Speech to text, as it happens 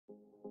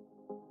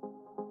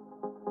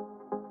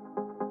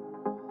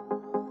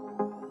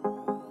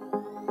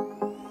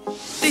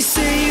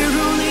say you're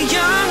only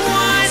young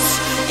once,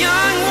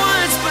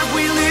 but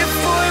we live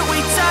for it, we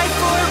die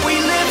for it, we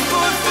live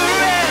for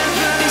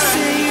forever. They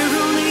say you're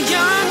only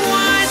young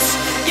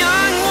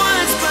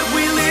once, but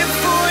we live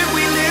for it,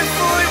 we live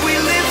for it, we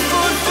live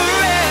for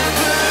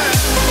forever.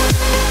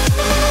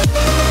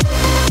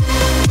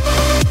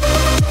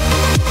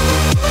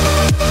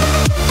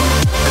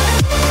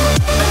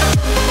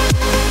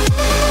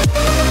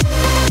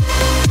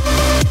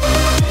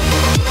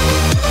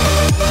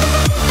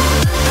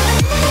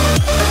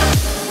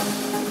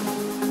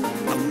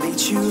 I'll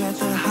meet you at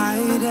the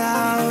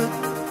hideout,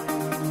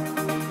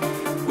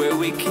 where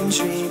we can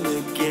dream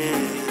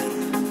again.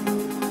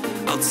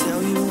 I'll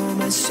tell you all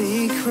my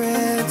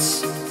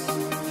secrets,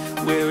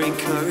 we're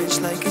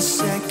encouraged like a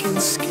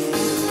second skin.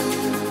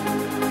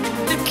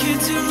 The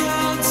kids are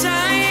all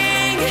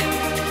dying,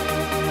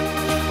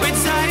 we're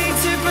dying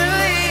to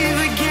believe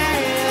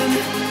again.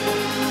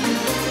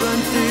 Run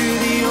through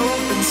the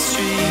open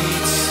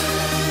streets,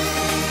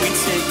 we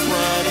take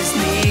what is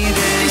needed.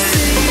 They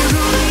say you're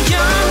only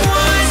young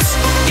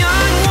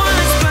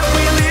once, but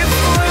we live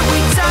for it, we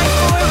die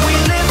for it, we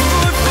live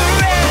for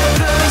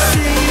forever. They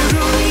say you're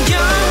only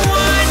young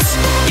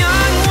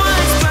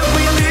once, but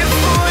we live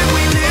for it,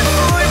 we live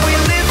for it, we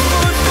live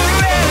for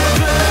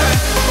forever.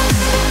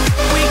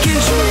 We can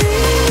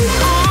dream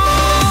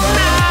all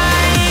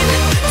night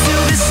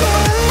till the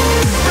sun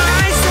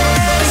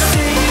rises. They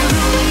say you're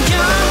only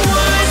young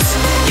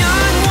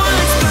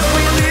once, but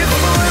we live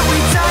for it, we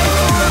die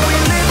for it, we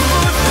live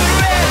for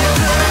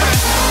forever.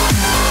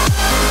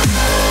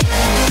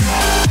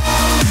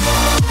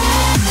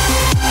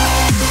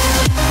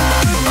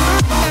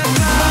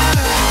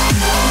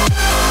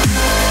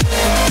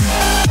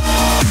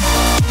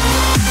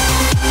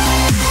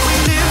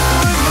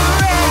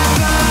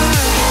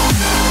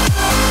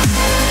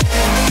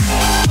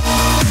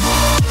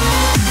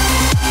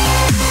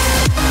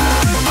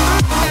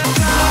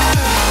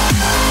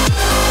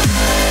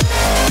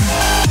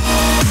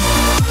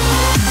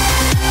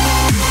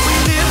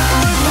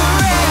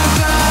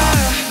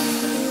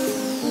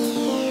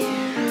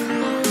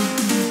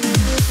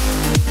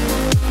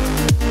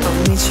 I'll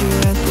meet you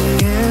at the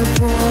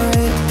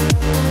airport,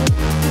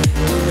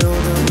 you know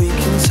that we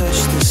can touch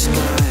the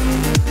sky,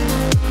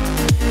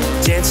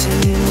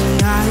 dancing in the